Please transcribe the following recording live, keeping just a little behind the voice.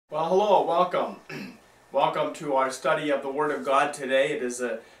Well, hello, welcome. Welcome to our study of the Word of God today. It is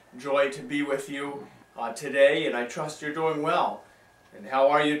a joy to be with you today, and I trust you're doing well. And how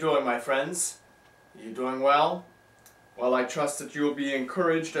are you doing, my friends? Are you doing well? Well, I trust that you will be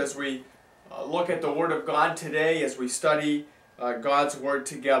encouraged as we look at the Word of God today, as we study God's Word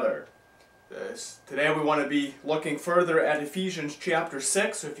together. Today we want to be looking further at Ephesians chapter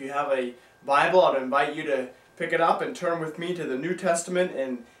 6. If you have a Bible, I'd invite you to pick it up and turn with me to the New Testament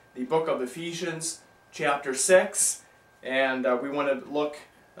in the book of Ephesians chapter 6. And we want to look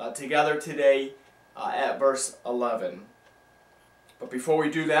together today at verse 11. But before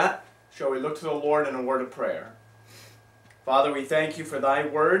we do that, shall we look to the Lord in a word of prayer. Father, we thank you for thy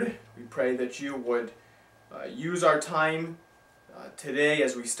word. We pray that you would use our time today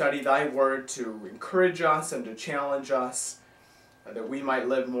as we study thy word to encourage us and to challenge us, that we might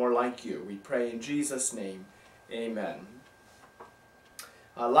live more like you. We pray in Jesus' name, amen.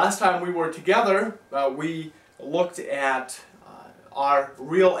 Last time we were together, we looked at our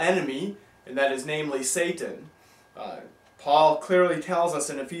real enemy, and that is namely Satan. Paul clearly tells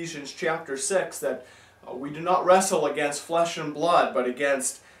us in Ephesians chapter 6 that we do not wrestle against flesh and blood, but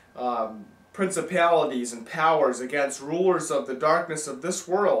against principalities and powers, against rulers of the darkness of this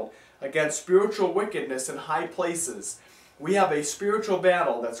world, against spiritual wickedness in high places. We have a spiritual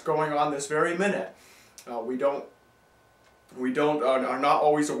battle that's going on this very minute. We are not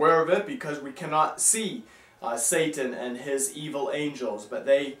always aware of it because we cannot see Satan and his evil angels, but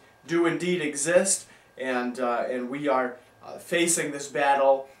they do indeed exist, and we are facing this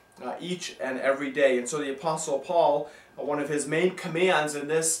battle each and every day. And so the Apostle Paul, one of his main commands in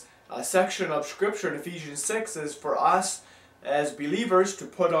this section of Scripture in Ephesians 6 is for us as believers to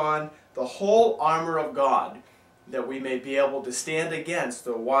put on the whole armor of God, that we may be able to stand against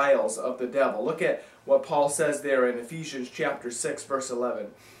the wiles of the devil. Look at what Paul says there in Ephesians chapter 6, verse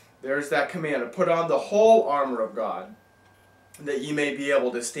 11. There's that command to put on the whole armor of God, that ye may be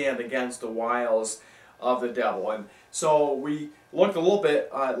able to stand against the wiles of the devil. And so we looked a little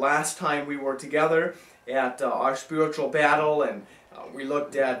bit last time we were together at our spiritual battle, and we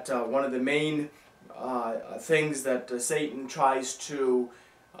looked at one of the main things that Satan tries to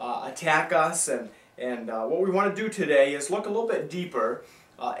attack us, and what we want to do today is look a little bit deeper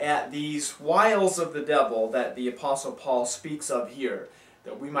at these wiles of the devil that the Apostle Paul speaks of here,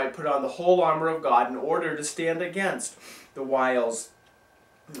 that we might put on the whole armor of God in order to stand against the wiles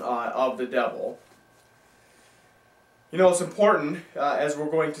of the devil. You know, it's important, as we're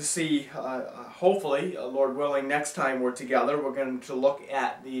going to see, hopefully, Lord willing, next time we're together, we're going to look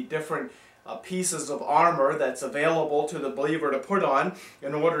at the different pieces of armor that's available to the believer to put on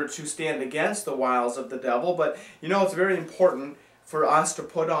in order to stand against the wiles of the devil. But, you know, it's very important for us to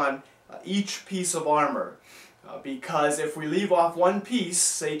put on each piece of armor, because if we leave off one piece,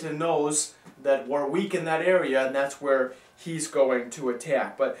 Satan knows that we're weak in that area, and that's where he's going to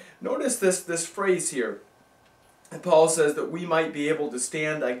attack. But notice this phrase here. Paul says that we might be able to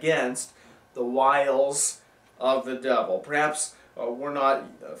stand against the wiles of the devil. Perhaps we're not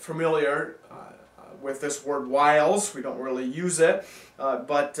familiar with this word wiles. We don't really use it.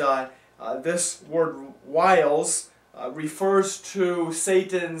 But this word wiles refers to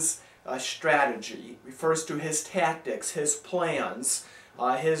Satan's strategy, refers to his tactics, his plans,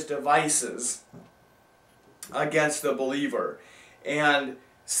 his devices against the believer. And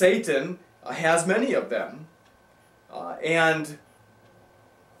Satan has many of them. And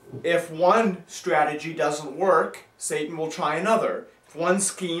if one strategy doesn't work, Satan will try another. If one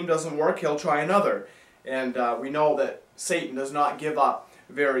scheme doesn't work, he'll try another. And we know that Satan does not give up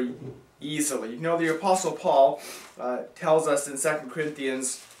very easily. You know, the Apostle Paul tells us in 2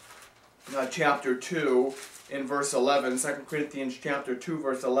 Corinthians chapter 2 in verse 11, 2 Corinthians chapter 2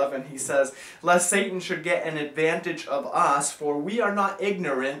 verse 11, he says, "Lest Satan should get an advantage of us, for we are not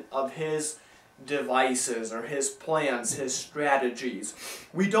ignorant of his devices or his plans, his strategies."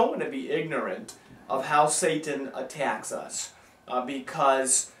 We don't want to be ignorant of how Satan attacks us,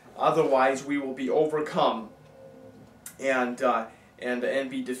 because otherwise we will be overcome and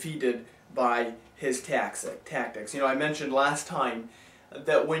be defeated by his tactics. You know, I mentioned last time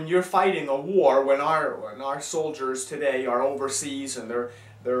that when you're fighting a war, when our soldiers today are overseas and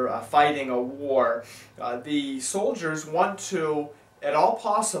they're fighting a war, the soldiers want to, at all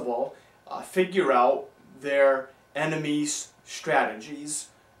possible, figure out their enemy's strategies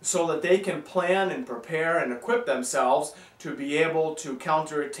so that they can plan and prepare and equip themselves to be able to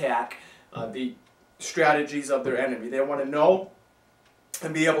counterattack the strategies of their enemy. They want to know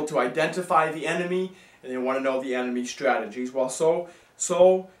and be able to identify the enemy, and they want to know the enemy's strategies. Well, so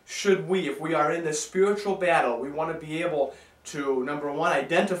should we. If we are in this spiritual battle, we want to be able to, number one,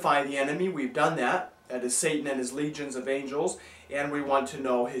 identify the enemy. We've done that. That is Satan and his legions of angels. And we want to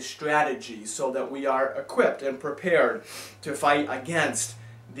know his strategies so that we are equipped and prepared to fight against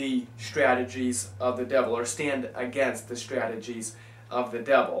the strategies of the devil, or stand against the strategies of the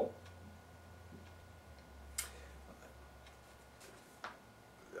devil.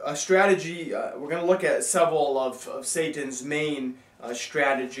 A strategy, we're going to look at several of Satan's main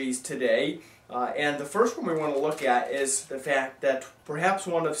strategies today. And the first one we want to look at is the fact that perhaps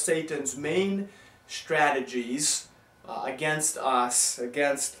one of Satan's main strategies against us,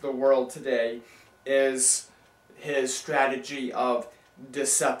 against the world today, is his strategy of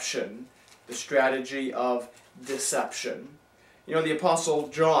deception. The strategy of deception. You know, the Apostle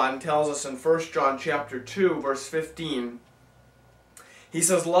John tells us in 1 John chapter 2, verse 15, he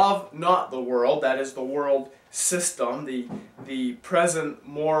says, "Love not the world," that is the world system, the present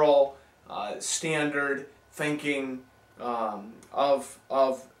moral standard thinking of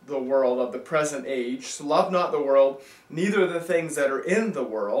the world, of the present age. So love not the world, neither the things that are in the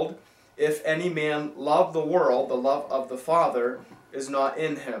world. If any man love the world, the love of the Father is not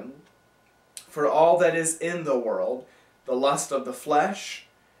in him. For all that is in the world, the lust of the flesh,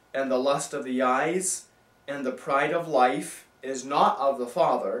 and the lust of the eyes, and the pride of life, is not of the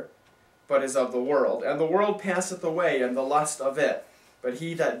Father, but is of the world. And the world passeth away, and the lust of it. But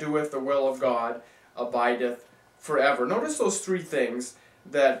he that doeth the will of God abideth forever. Notice those three things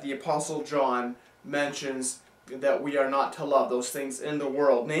that the Apostle John mentions that we are not to love, those things in the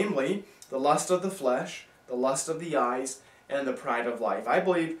world, namely the lust of the flesh, the lust of the eyes, and the pride of life. I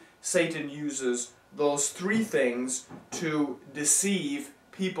believe Satan uses those three things to deceive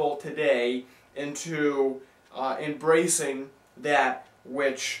people today into embracing that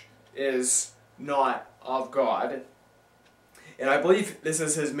which is not of God. And I believe this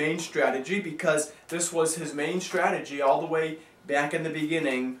is his main strategy, because this was his main strategy all the way back in the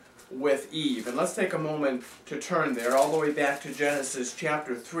beginning with Eve. And let's take a moment to turn there all the way back to Genesis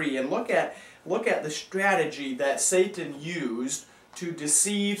chapter 3 and look at the strategy that Satan used to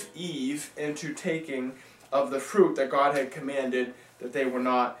deceive Eve into taking of the fruit that God had commanded that they were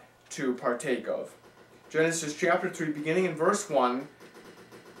not to partake of. Genesis chapter 3, beginning in verse 1,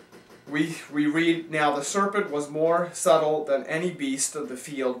 we read, "Now the serpent was more subtle than any beast of the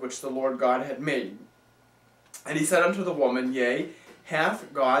field which the Lord God had made. And he said unto the woman, Yea,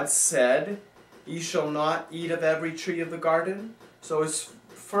 hath God said, Ye shall not eat of every tree of the garden?" So his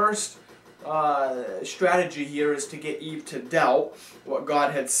first strategy here is to get Eve to doubt what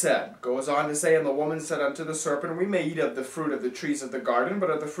God had said. Goes on to say, "And the woman said unto the serpent, We may eat of the fruit of the trees of the garden, but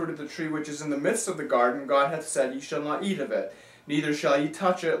of the fruit of the tree which is in the midst of the garden, God hath said, Ye shall not eat of it, neither shall ye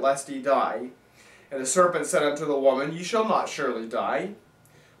touch it, lest ye die. And the serpent said unto the woman, Ye shall not surely die.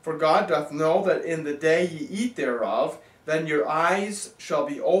 For God doth know that in the day ye eat thereof, then your eyes shall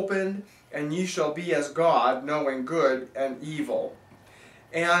be opened, and ye shall be as God, knowing good and evil.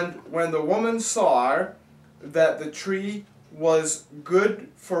 And when the woman saw that the tree was good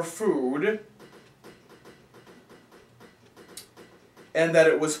for food, and that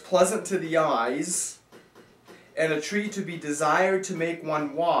it was pleasant to the eyes, and a tree to be desired to make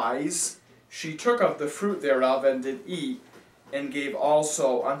one wise, she took of the fruit thereof, and did eat, and gave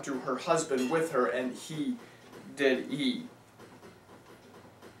also unto her husband with her, and he did eat."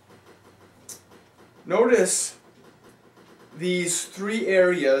 Notice these three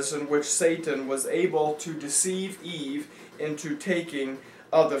areas in which Satan was able to deceive Eve into taking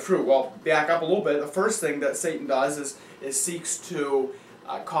of the fruit. Well, back up a little bit. The first thing that Satan does is seeks to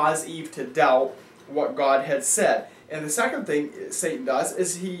cause Eve to doubt what God had said. And the second thing Satan does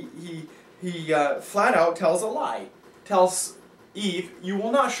is he flat out tells a lie. Tells Eve, you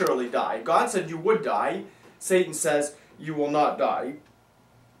will not surely die. God said you would die. Satan says you will not die.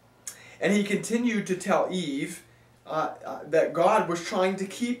 And he continued to tell Eve that God was trying to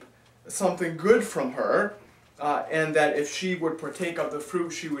keep something good from her, and that if she would partake of the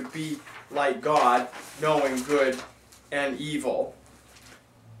fruit, she would be like God, knowing good and evil.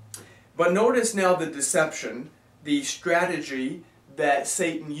 But notice now the deception, the strategy that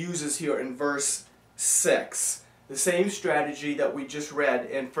Satan uses here in verse 6. The same strategy that we just read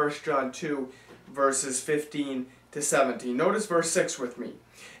in 1 John 2, verses 15 to 17. Notice verse 6 with me.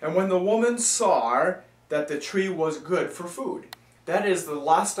 "And when the woman saw that the tree was good for food," that is the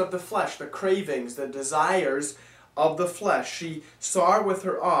lust of the flesh, the cravings, the desires of the flesh. She saw with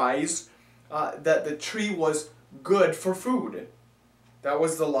her eyes that the tree was good for food. That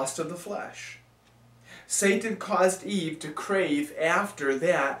was the lust of the flesh. Satan caused Eve to crave after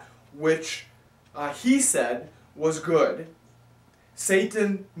that which he said was good.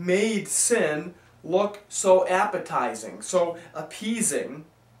 Satan made sin look so appetizing, so appeasing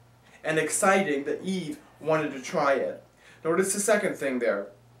and exciting that Eve wanted to try it. Notice the second thing there.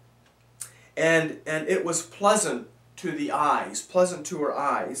 And it was pleasant to the eyes, pleasant to her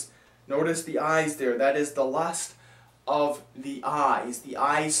eyes. Notice the eyes there. That is the lust of the eyes. The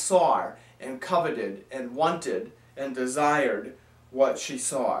eyes saw and coveted and wanted and desired what she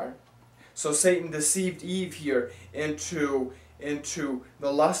saw. So Satan deceived Eve here into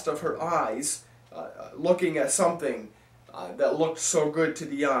the lust of her eyes, looking at something that looked so good to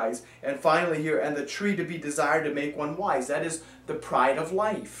the eyes. And finally here, and the tree to be desired to make one wise. That is the pride of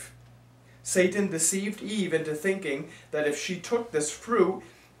life. Satan deceived Eve into thinking that if she took this fruit,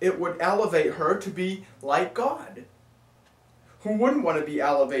 it would elevate her to be like God. Who wouldn't want to be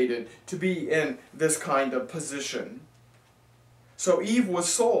elevated to be in this kind of position? So Eve was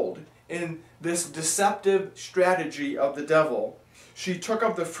sold in this deceptive strategy of the devil. She took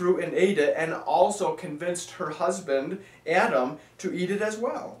of the fruit and ate it, and also convinced her husband, Adam, to eat it as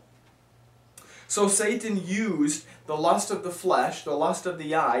well. So Satan used the lust of the flesh, the lust of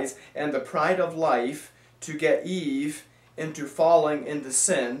the eyes, and the pride of life to get Eve into falling into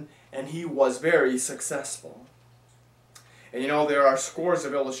sin, and he was very successful. And you know, there are scores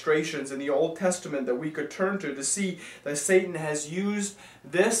of illustrations in the Old Testament that we could turn to see that Satan has used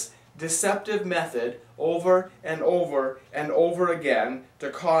this deceptive method over and over and over again to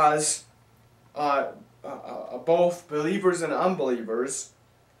cause both believers and unbelievers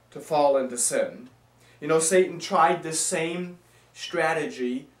to fall into sin. You know, Satan tried this same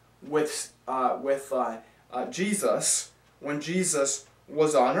strategy with Jesus when Jesus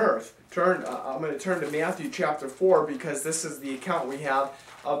was on earth. I'm going to turn to Matthew chapter 4, because this is the account we have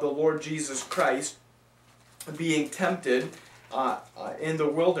of the Lord Jesus Christ being tempted in the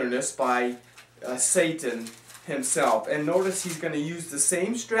wilderness by Satan himself. And notice he's going to use the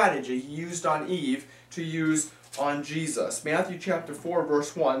same strategy he used on Eve to use on Jesus. Matthew chapter 4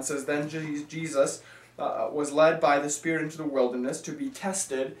 verse 1 says, Then Jesus was led by the Spirit into the wilderness to be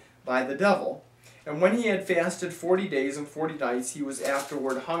tested by the devil. And when he had fasted 40 days and 40 nights, he was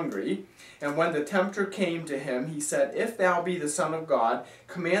afterward hungry. And when the tempter came to him, he said, If thou be the Son of God,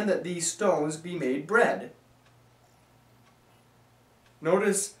 command that these stones be made bread.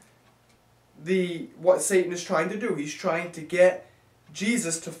 Notice what Satan is trying to do. He's trying to get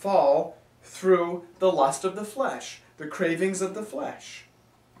Jesus to fall through the lust of the flesh, the cravings of the flesh.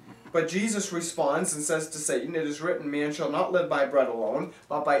 But Jesus responds and says to Satan, It is written, Man shall not live by bread alone,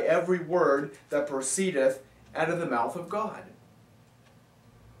 but by every word that proceedeth out of the mouth of God.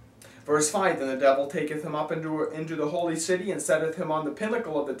 Verse 5, Then the devil taketh him up into the holy city, and setteth him on the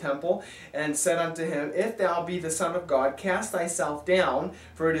pinnacle of the temple, and said unto him, If thou be the Son of God, cast thyself down,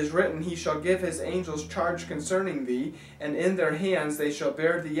 for it is written, He shall give his angels charge concerning thee, and in their hands they shall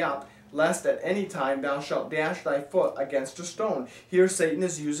bear thee up, lest at any time thou shalt dash thy foot against a stone. Here Satan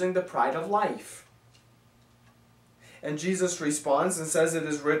is using the pride of life. And Jesus responds and says, It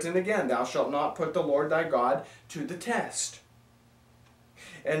is written again, Thou shalt not put the Lord thy God to the test.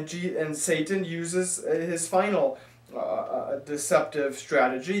 And Satan uses his final deceptive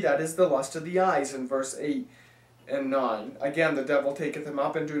strategy, that is the lust of the eyes, in verse 8 and 9. Again, the devil taketh him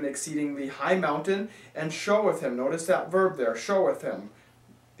up into an exceedingly high mountain, and showeth him, notice that verb there, showeth him,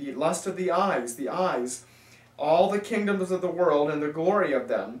 the lust of the eyes, all the kingdoms of the world and the glory of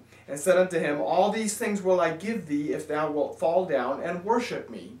them, and said unto him, All these things will I give thee, if thou wilt fall down and worship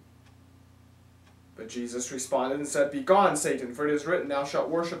me. But Jesus responded and said, Begone, Satan, for it is written, Thou shalt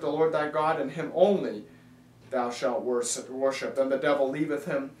worship the Lord thy God, and him only thou shalt worship. Then the devil leaveth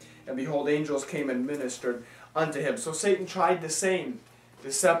him, and behold, angels came and ministered unto him. So Satan tried the same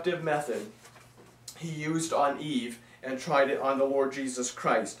deceptive method he used on Eve, and tried it on the Lord Jesus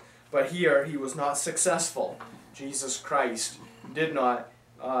Christ. But here he was not successful. Jesus Christ did not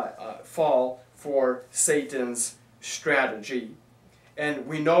fall for Satan's strategy. And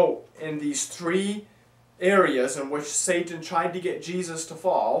we know in these three areas in which Satan tried to get Jesus to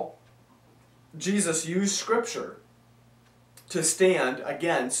fall, Jesus used Scripture to stand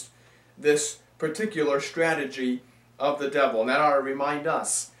against this particular strategy of the devil. And that ought to remind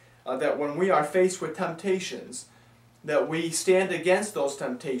us that when we are faced with temptations, that we stand against those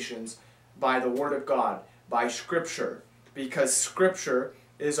temptations by the Word of God, by Scripture, because Scripture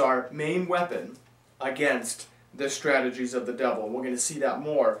is our main weapon against the strategies of the devil. We're going to see that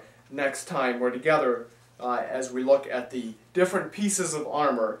more next time we're together as we look at the different pieces of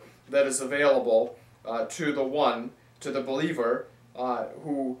armor that is available to the believer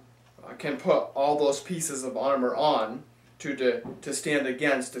who can put all those pieces of armor on to stand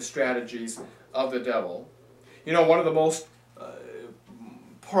against the strategies of the devil. You know, one of the most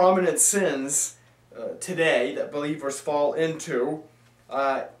prominent sins today that believers fall into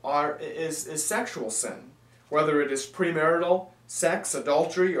is sexual sin, whether it is premarital sex,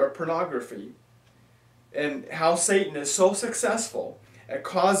 adultery, or pornography. And how Satan is so successful at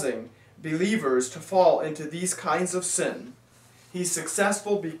causing believers to fall into these kinds of sin. He's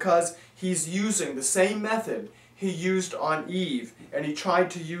successful because he's using the same method he used on Eve and he tried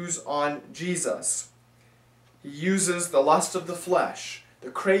to use on Jesus. He uses the lust of the flesh,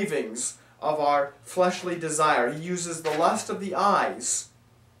 the cravings of our fleshly desire. He uses the lust of the eyes,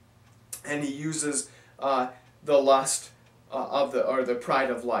 and he uses the lust of the pride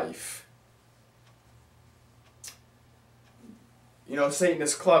of life. You know, Satan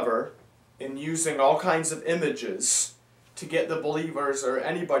is clever in using all kinds of images to get the believers or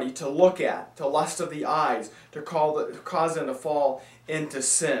anybody to look at, to lust of the eyes, to cause them to fall into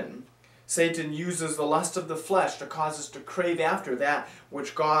sin. Satan uses the lust of the flesh to cause us to crave after that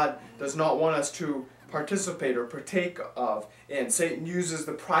which God does not want us to participate or partake of. And Satan uses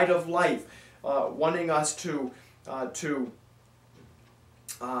the pride of life, wanting us to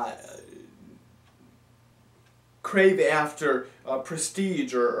crave after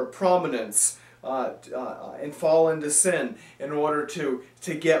prestige or prominence and fall into sin in order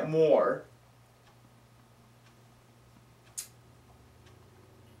to get more.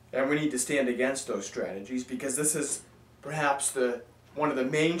 And we need to stand against those strategies, because this is perhaps one of the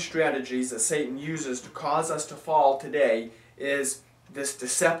main strategies that Satan uses to cause us to fall today, is this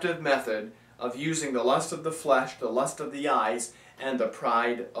deceptive method of using the lust of the flesh, the lust of the eyes, and the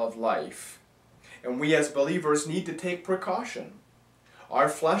pride of life. And we as believers need to take precaution. Our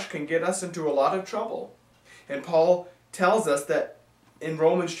flesh can get us into a lot of trouble. And Paul tells us that in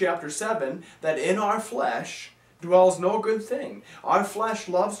Romans chapter 7, that in our flesh dwells no good thing. Our flesh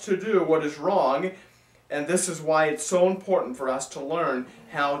loves to do what is wrong, and this is why it's so important for us to learn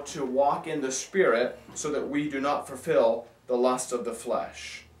how to walk in the Spirit so that we do not fulfill the lust of the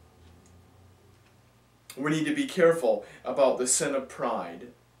flesh. We need to be careful about the sin of pride.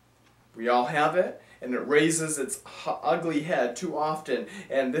 We all have it, and it raises its ugly head too often,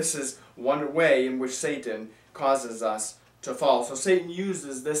 and this is one way in which Satan causes us to fall. So Satan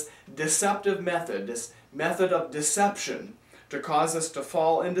uses this deceptive method, this method of deception, to cause us to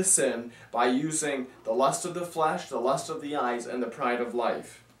fall into sin by using the lust of the flesh, the lust of the eyes, and the pride of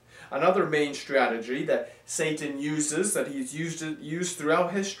life. Another main strategy that Satan uses, that he's used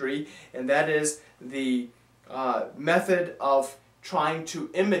throughout history, and that is the method of trying to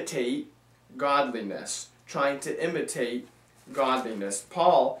imitate godliness. Trying to imitate godliness.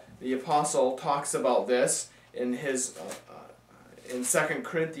 Paul, the apostle, talks about this in his in 2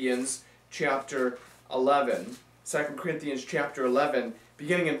 Corinthians chapter 11. 2 Corinthians chapter 11,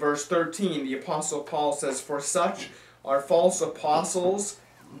 beginning in verse 13, the apostle Paul says, "For such are false apostles,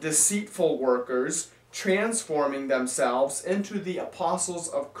 deceitful workers, transforming themselves into the apostles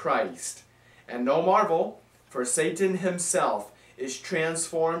of Christ. And no marvel, for Satan himself is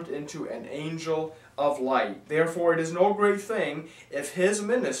transformed into an angel of light. Therefore it is no great thing if his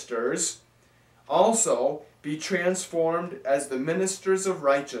ministers also be transformed as the ministers of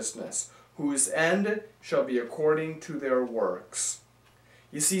righteousness, whose end shall be according to their works."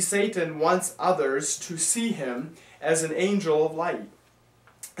 You see, Satan wants others to see him as an angel of light.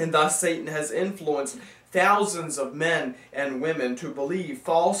 And thus Satan has influenced thousands of men and women to believe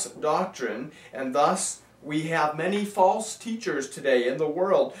false doctrine, and thus we have many false teachers today in the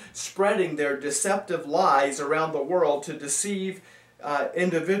world spreading their deceptive lies around the world to deceive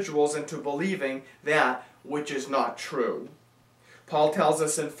individuals into believing that which is not true. Paul tells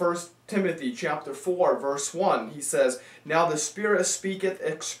us in 1 Timothy chapter 4, verse 1, he says, "Now the Spirit speaketh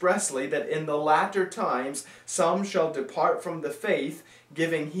expressly that in the latter times some shall depart from the faith,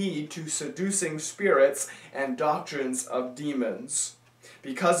 giving heed to seducing spirits and doctrines of demons."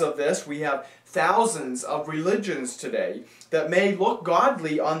 Because of this, we have thousands of religions today that may look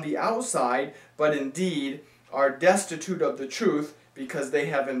godly on the outside, but indeed are destitute of the truth because they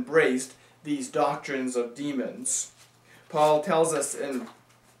have embraced these doctrines of demons. Paul tells us in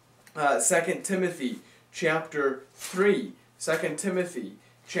 2 Timothy chapter 3, 2 Timothy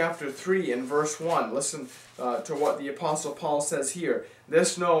chapter 3 and verse 1. Listen to what the Apostle Paul says here.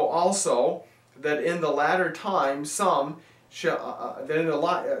 "This know also, that in the latter times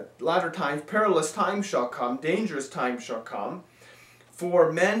perilous times shall come, dangerous times shall come.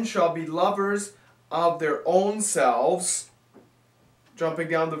 For men shall be lovers of their own selves," jumping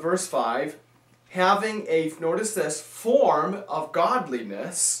down to verse 5, "having a," notice this, "form of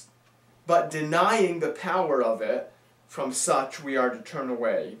godliness, but denying the power of it. From such we are to turn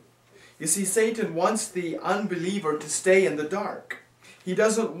away." You see, Satan wants the unbeliever to stay in the dark. He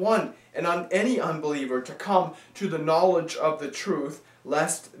doesn't want and on any unbeliever to come to the knowledge of the truth,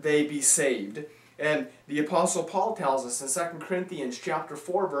 lest they be saved. And the Apostle Paul tells us in 2 Corinthians chapter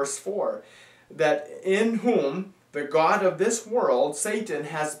 4, verse 4, that in whom the God of this world, Satan,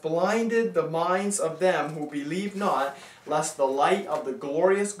 has blinded the minds of them who believe not, lest the light of the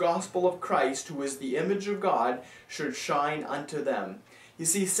glorious gospel of Christ, who is the image of God, should shine unto them. You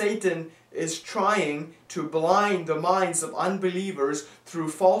see, Satan is trying to blind the minds of unbelievers through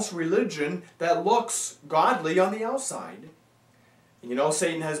false religion that looks godly on the outside. You know,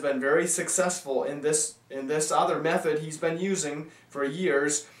 Satan has been very successful in this other method he's been using for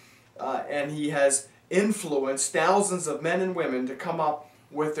years, and he has influenced thousands of men and women to come up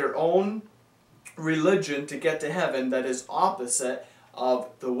with their own religion to get to heaven that is opposite of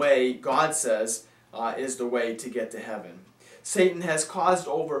the way God says is the way to get to heaven. Satan has caused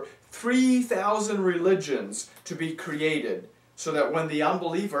over 3,000 religions to be created, so that when the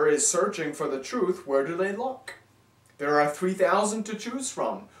unbeliever is searching for the truth, where do they look? There are 3,000 to choose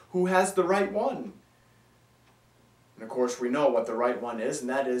from. Who has the right one? And of course we know what the right one is, and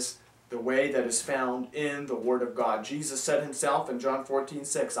that is the way that is found in the Word of God. Jesus said himself in John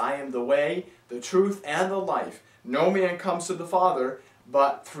 14:6, I am the way, the truth, and the life. No man comes to the Father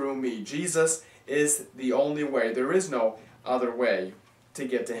but through me. Jesus is the only way. There is no other way to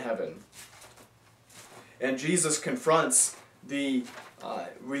get to heaven. And Jesus confronts the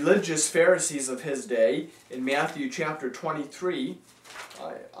religious Pharisees of his day in Matthew chapter 23,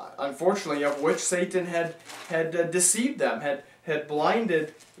 unfortunately of which Satan had deceived them, had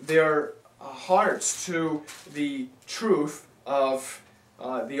blinded their hearts to the truth of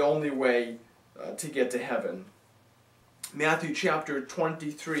the only way to get to heaven. Matthew chapter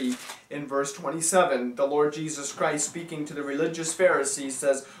 23 in verse 27, the Lord Jesus Christ, speaking to the religious Pharisees,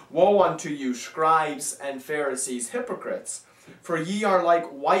 says, Woe unto you, scribes and Pharisees, hypocrites! For ye are like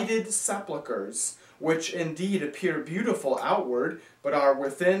whited sepulchres, which indeed appear beautiful outward, but are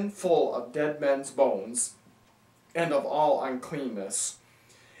within full of dead men's bones, and of all uncleanness.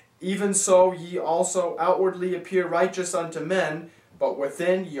 Even so ye also outwardly appear righteous unto men, but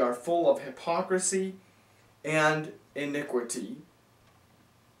within ye are full of hypocrisy and iniquity.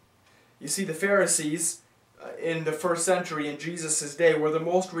 You see, the Pharisees in the first century, in Jesus' day, were the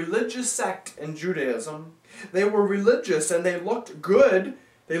most religious sect in Judaism. They were religious and they looked good.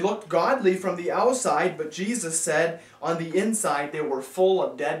 They looked godly from the outside, but Jesus said on the inside they were full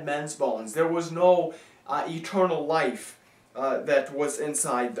of dead men's bones. There was no eternal life that was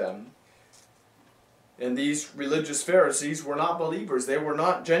inside them. And these religious Pharisees were not believers. They were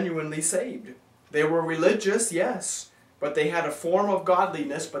not genuinely saved. They were religious, yes, but they had a form of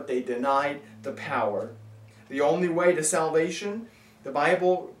godliness, but they denied the power. The only way to salvation, the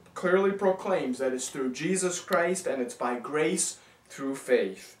Bible clearly proclaims that it's through Jesus Christ, and it's by grace through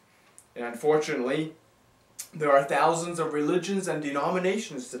faith. And unfortunately, there are thousands of religions and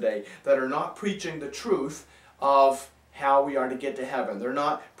denominations today that are not preaching the truth of how we are to get to heaven. They're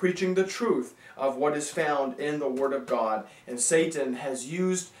not preaching the truth of what is found in the Word of God. And Satan has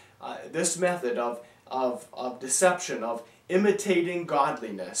used this method of deception, of imitating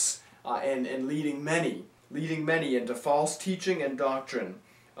godliness, and leading many into false teaching and doctrine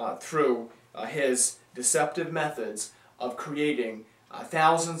through his deceptive methods of creating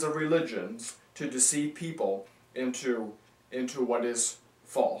thousands of religions to deceive people into what is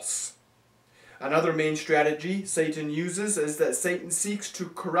false. Another main strategy Satan uses is that Satan seeks to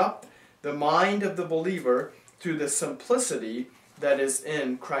corrupt the mind of the believer through the simplicity that is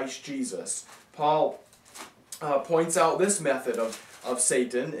in Christ Jesus. Paul points out this method of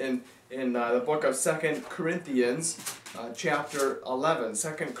Satan in the book of 2 Corinthians chapter 11. 2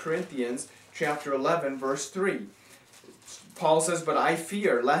 Corinthians chapter 11 verse 3. Paul says, But I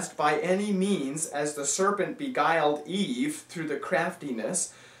fear, lest by any means, as the serpent beguiled Eve through the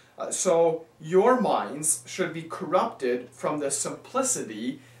craftiness, so your minds should be corrupted from the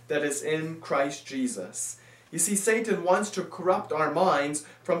simplicity that is in Christ Jesus. You see, Satan wants to corrupt our minds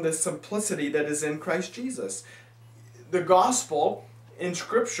from the simplicity that is in Christ Jesus. The gospel in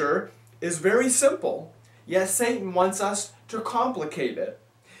Scripture is very simple, yet Satan wants us to complicate it.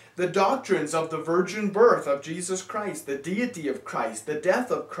 The doctrines of the virgin birth of Jesus Christ, the deity of Christ, the death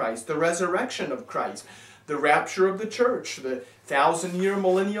of Christ, the resurrection of Christ, the rapture of the church, the 1,000-year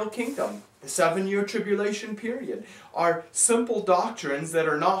millennial kingdom, the 7-year tribulation period, are simple doctrines that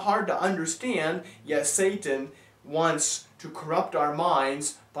are not hard to understand, yet Satan wants to corrupt our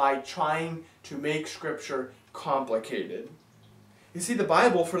minds by trying to make Scripture complicated. You see, the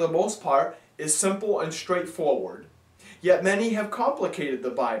Bible, for the most part, is simple and straightforward. Yet many have complicated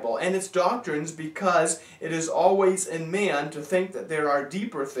the Bible and its doctrines because it is always in man to think that there are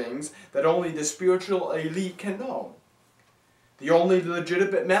deeper things that only the spiritual elite can know. The only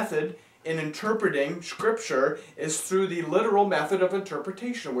legitimate method in interpreting Scripture is through the literal method of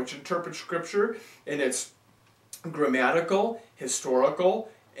interpretation, which interprets Scripture in its grammatical,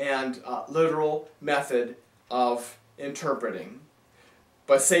 historical, and literal method of interpreting.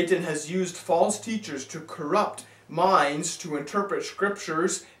 But Satan has used false teachers to corrupt minds to interpret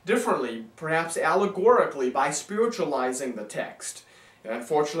Scriptures differently, perhaps allegorically, by spiritualizing the text. And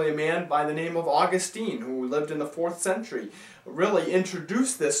unfortunately, a man by the name of Augustine, who lived in the 4th century, really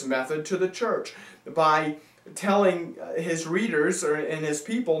introduced this method to the church by telling his readers and his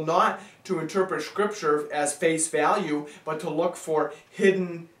people not to interpret Scripture as face value, but to look for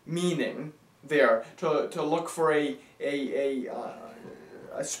hidden meaning there, to look for a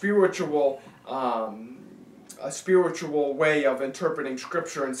spiritual way of interpreting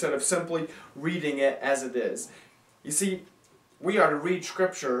Scripture instead of simply reading it as it is. You see, we are to read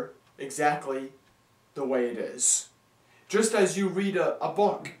Scripture exactly the way it is. Just as you read a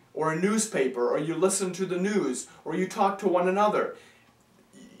book or a newspaper, or you listen to the news, or you talk to one another,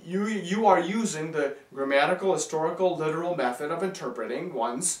 you are using the grammatical, historical, literal method of interpreting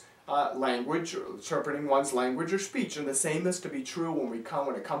one's language or speech. And the same is to be true when it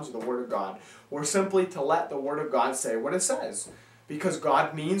comes to the Word of God. We're simply to let the Word of God say what it says, because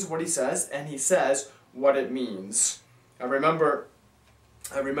God means what He says, and He says what it means. I remember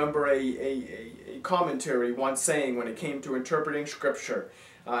a commentary once saying, when it came to interpreting Scripture,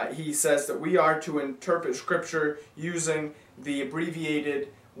 he says that we are to interpret Scripture using the abbreviated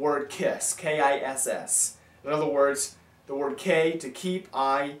word KISS, K-I-S-S. In other words, the word K to keep,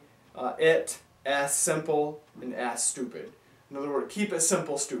 I, it, S, simple, and S, stupid. In other words, keep it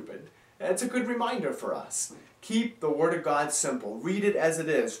simple, stupid. And it's a good reminder for us. Keep the Word of God simple. Read it as it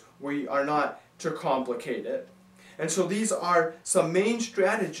is. We are not to complicate it. And so these are some main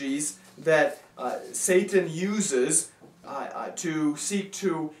strategies that Satan uses to seek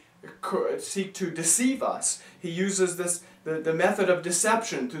to deceive us. He uses the method of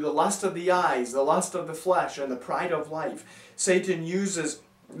deception through the lust of the eyes, the lust of the flesh, and the pride of life. Satan uses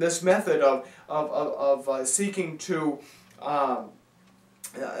this method of seeking to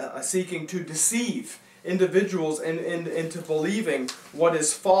deceive individuals into believing what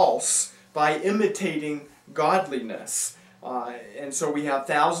is false by imitating godliness. And so we have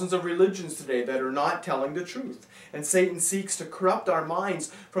thousands of religions today that are not telling the truth. And Satan seeks to corrupt our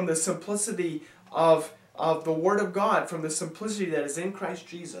minds from the simplicity of the Word of God, from the simplicity that is in Christ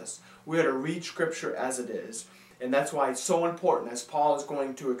Jesus. We are to read Scripture as it is. And that's why it's so important, as Paul is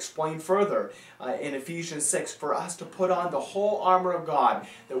going to explain further in Ephesians 6, for us to put on the whole armor of God,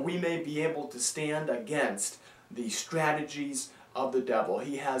 that we may be able to stand against the strategies of the devil.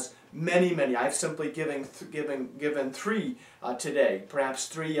 He has many. I've simply given three today, perhaps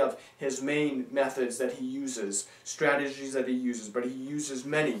three of his main methods that he uses, strategies that he uses, but he uses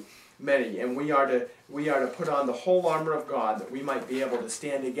many, and we are to put on the whole armor of God that we might be able to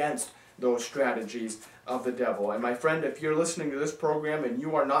stand against those strategies of the devil. And my friend, if you're listening to this program and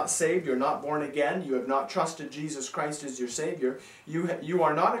you are not saved, you're not born again, you have not trusted Jesus Christ as your Savior, you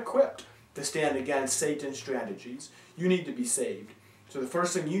are not equipped to stand against Satan's strategies. You need to be saved. So the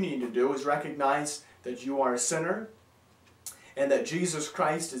first thing you need to do is recognize that you are a sinner and that Jesus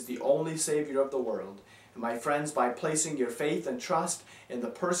Christ is the only Savior of the world. And my friends, by placing your faith and trust in the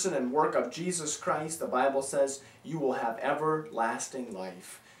person and work of Jesus Christ, the Bible says you will have everlasting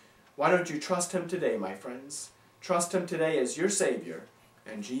life. Why don't you trust Him today, my friends? Trust Him today as your Savior,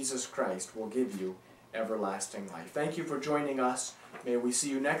 and Jesus Christ will give you everlasting life. Thank you for joining us. May we see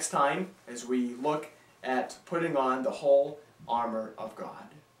you next time as we look at putting on the whole armor of God.